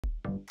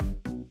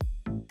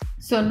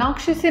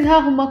Sonakshi Sinha,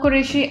 Huma,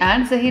 Quereshi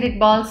and Zaheer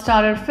Iqbal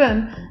starrer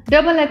film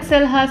Double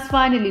XL has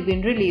finally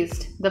been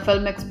released. The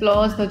film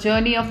explores the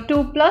journey of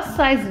two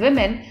plus-size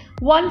women,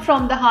 one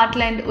from the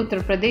heartland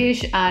Uttar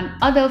Pradesh and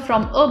other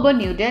from urban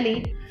New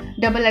Delhi.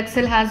 Double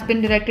XL has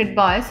been directed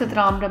by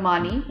Sitaram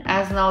Ramani.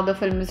 As now the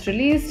film is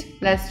released,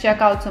 let's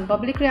check out some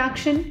public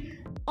reaction.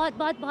 बहुत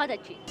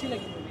अच्छी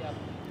लगी movie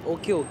आपको?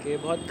 Okay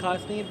बहुत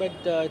खास नहीं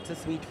but it's a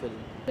sweet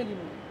film.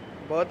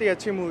 बहुत ही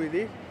अच्छी movie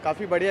थी,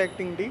 काफ़ी बढ़िया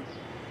एक्टिंग थी,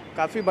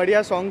 काफ़ी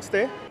बढ़िया सॉन्ग्स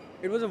थे।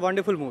 It was a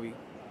wonderful movie.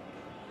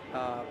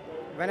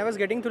 When I was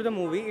getting through the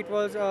movie, it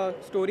was a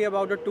story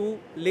about the two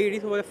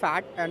ladies who were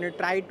fat and they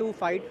tried to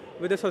fight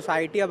with the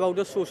society about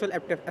the social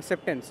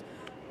acceptance.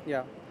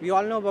 Yeah, we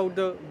all know about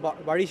the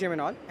body shame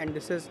and all, and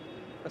this is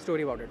a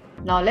story about it.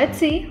 Now let's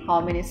see how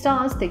many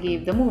stars they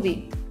gave the movie.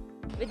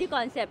 with the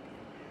concept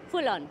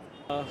full on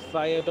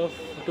 5 out of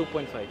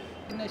 2.5।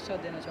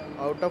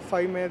 Out of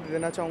 5 मैं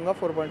देना चाहूँगा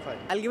 4.5।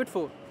 I'll give it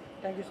 4.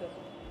 Thank you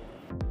sir.